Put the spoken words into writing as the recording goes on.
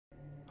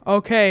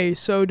Okay,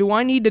 so do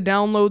I need to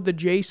download the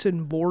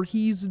Jason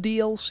Voorhees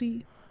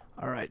DLC?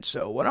 Alright,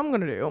 so what I'm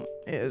gonna do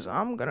is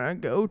I'm gonna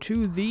go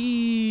to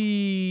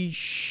the...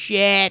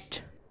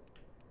 shit.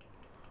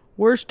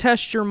 Where's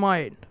Test Your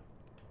Might?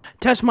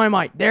 Test my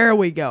might. There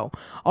we go.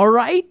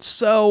 Alright,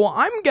 so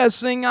I'm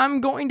guessing I'm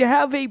going to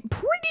have a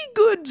pretty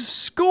good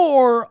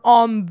score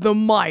on the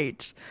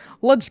might.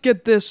 Let's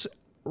get this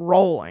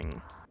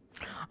rolling.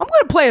 I'm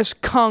gonna play as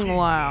Kung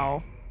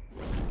Lao.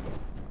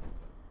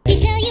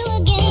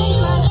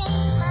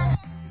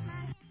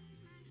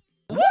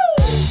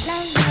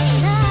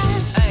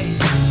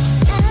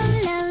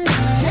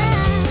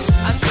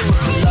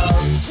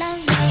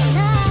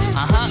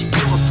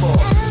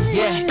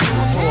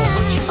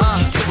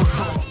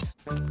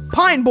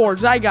 Pine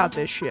boards, I got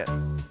this shit.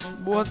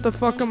 What the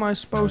fuck am I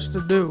supposed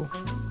to do?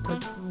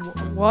 Like,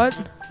 what?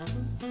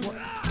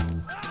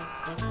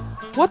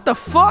 What the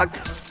fuck?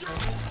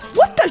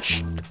 What the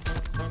sh-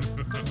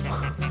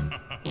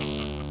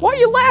 Why are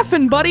you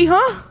laughing, buddy,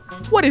 huh?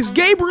 What, is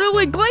Gabriel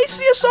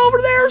Iglesias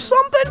over there or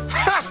something?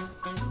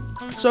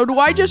 So do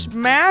I just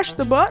mash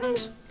the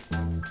buttons?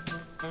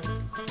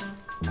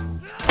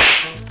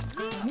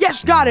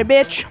 Yes, got it,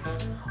 bitch.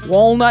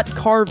 Walnut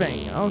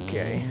carving,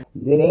 okay.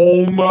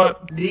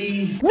 Walnut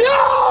D.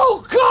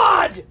 No,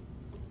 God!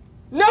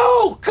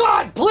 No,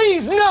 God,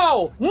 please,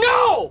 no!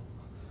 No!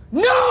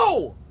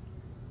 No!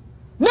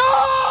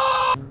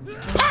 No!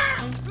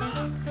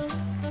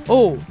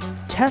 Oh,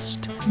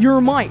 test your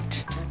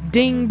might.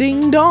 Ding,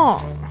 ding,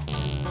 dong.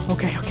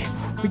 Okay, okay.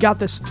 We got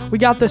this. We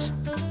got this.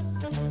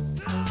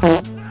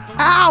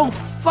 Ow,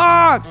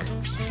 fuck!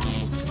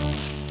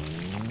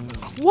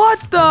 What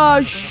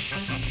the sh...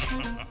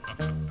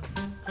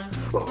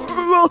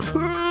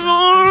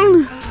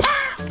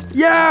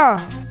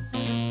 Yeah!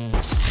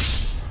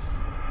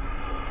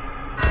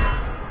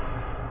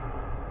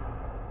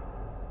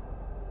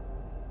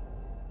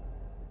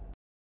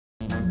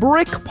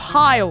 Brick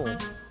pile.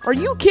 Are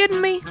you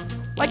kidding me?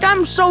 Like,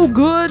 I'm so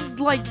good,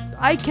 like,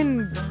 I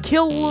can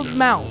kill a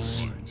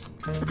mouse.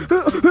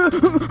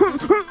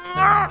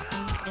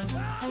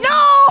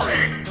 No!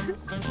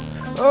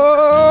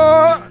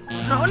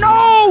 No,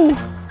 no!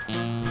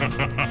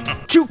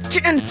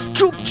 Chook-chin,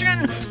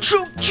 chook-chin,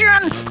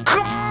 chook-chin,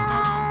 come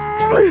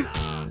on!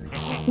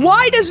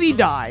 Why does he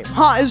die?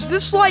 Huh, is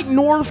this like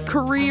North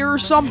Korea or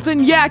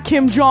something? Yeah,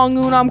 Kim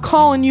Jong-un, I'm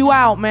calling you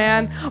out,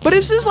 man. But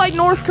is this like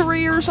North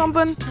Korea or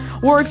something?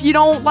 Where if you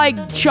don't,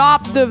 like,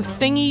 chop the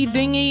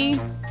thingy-dingy,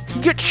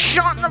 you get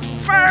shot in the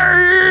face!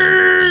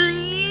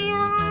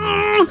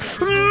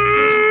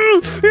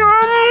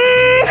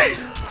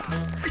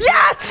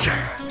 Yes!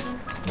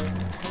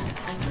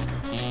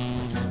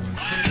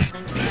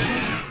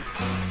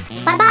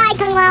 Bye-bye,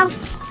 Kung Lao.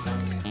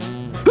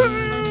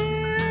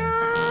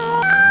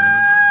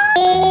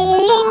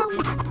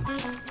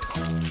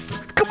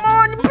 Come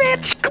on,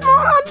 bitch! Come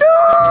on,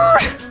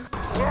 dude!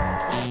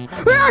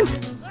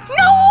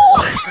 No!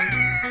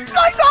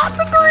 I got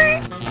the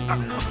green!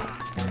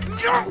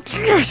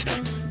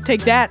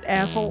 Take that,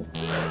 asshole.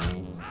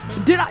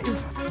 Did I?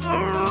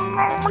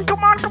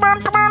 Come on, come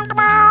on, come on, come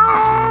on!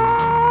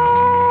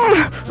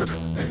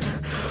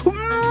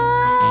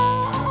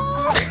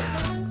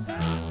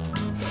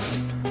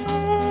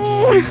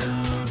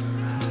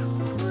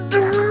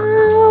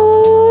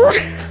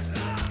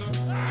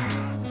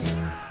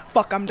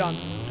 Fuck, I'm done.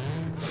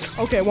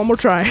 Okay, one more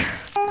try.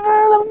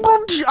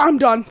 I'm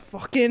done.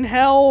 Fucking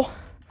hell.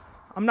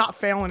 I'm not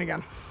failing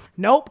again.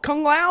 Nope,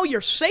 Kung Lao,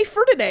 you're safe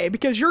for today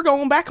because you're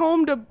going back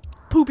home to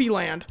Poopy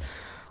Land.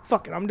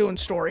 Fuck it, I'm doing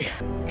story.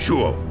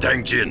 Sure,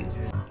 Tang Jin.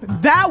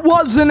 That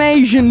wasn't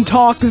Asian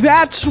talk.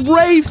 That's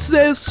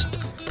racist.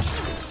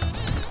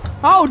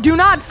 Oh, do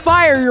not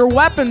fire your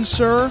weapon,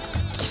 sir.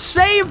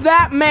 Save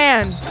that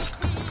man.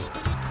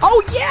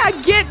 Oh yeah,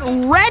 get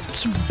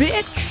wrecked,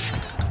 bitch.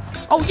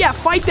 Oh yeah,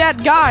 fight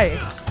that guy.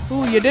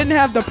 Ooh, you didn't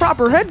have the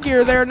proper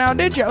headgear there now,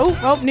 did you?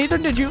 Oh, neither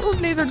did you. Oh,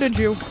 neither did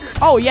you.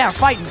 Oh yeah,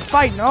 fighting.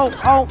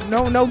 Oh,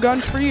 no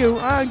guns for you.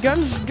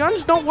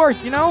 Guns don't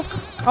work, you know?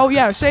 Oh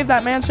yeah, save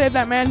that man, save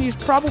that man. He's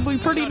probably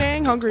pretty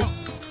dang hungry.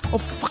 Oh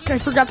fuck, I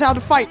forgot how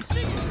to fight.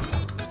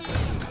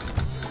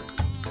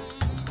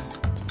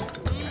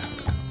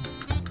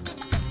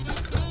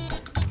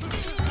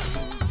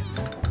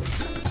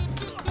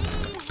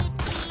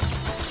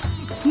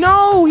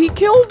 No, he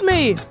killed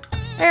me.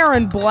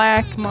 Aaron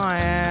Black, my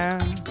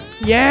ass.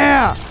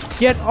 Yeah,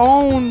 get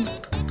owned.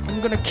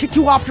 I'm gonna kick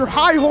you off your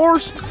high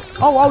horse.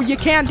 Oh, you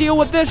can't deal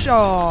with this.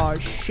 Oh,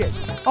 shit.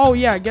 Oh,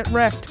 yeah, get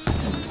wrecked.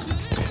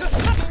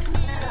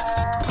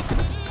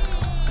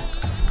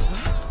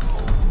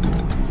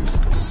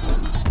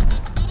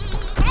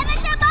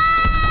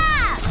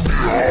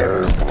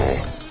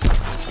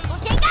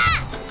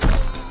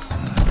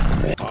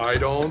 I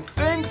don't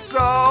think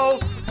so.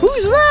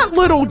 Who's that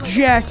little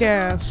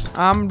jackass?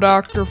 I'm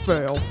Dr.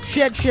 Phil.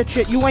 Shit.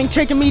 You ain't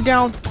taking me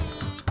down.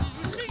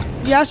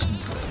 Yes.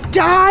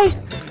 Die.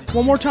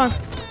 One more time.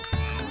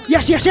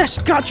 Yes.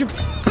 Gotcha,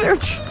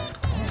 bitch.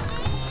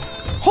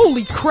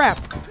 Holy crap.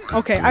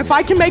 Okay, if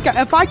I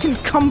can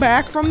come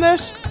back from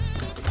this.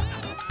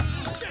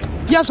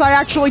 Yes, I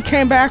actually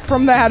came back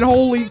from that.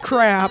 Holy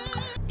crap.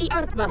 The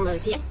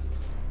Earthbombers,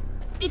 yes.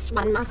 This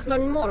one must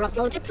learn more of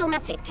your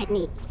diplomatic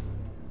techniques.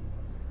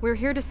 We're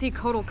here to see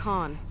Kotal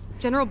Kahn.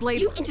 General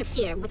Blades... You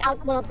interfere with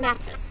outworld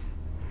matters.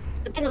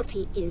 The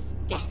penalty is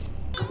death.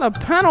 The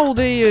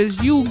penalty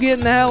is you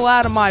getting the hell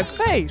out of my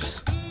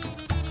face.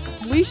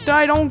 At least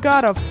I don't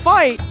gotta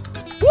fight.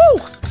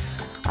 Woo!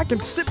 I can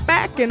sit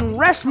back and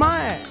rest my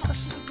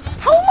ass.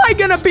 How am I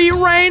gonna beat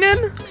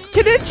Rainin?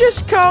 Can it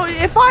just go,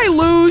 if I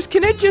lose,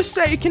 can it just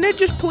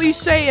please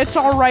say it's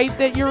alright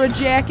that you're a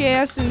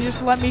jackass and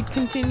just let me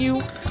continue?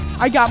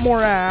 I got more,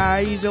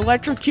 he's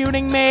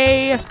electrocuting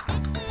me.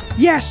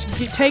 Yes,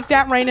 take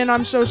that, Rainin,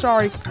 I'm so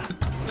sorry.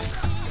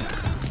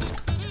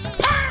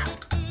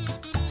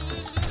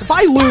 If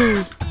I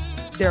lose,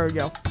 there we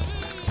go.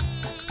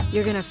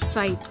 You're gonna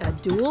fight a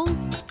duel?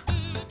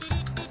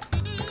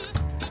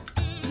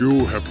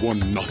 You have won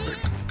nothing.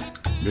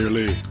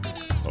 Merely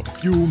a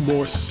few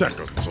more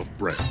seconds of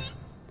breath.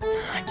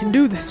 I can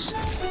do this.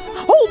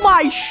 Oh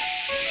my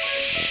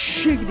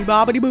shiggity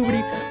bobbity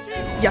boobity.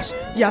 Yes,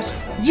 yes,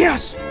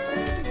 yes!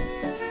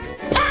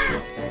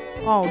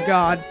 Oh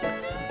god.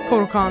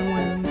 Kotal Kahn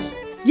wins.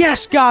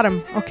 Yes, got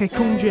him! Okay,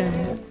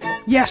 Kunjin.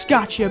 Yes,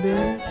 gotcha,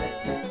 baby.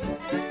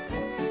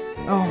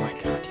 Oh my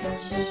god,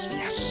 yes.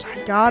 Yes,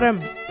 I got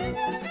him.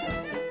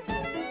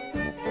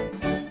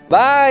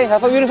 Bye,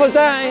 have a beautiful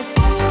time.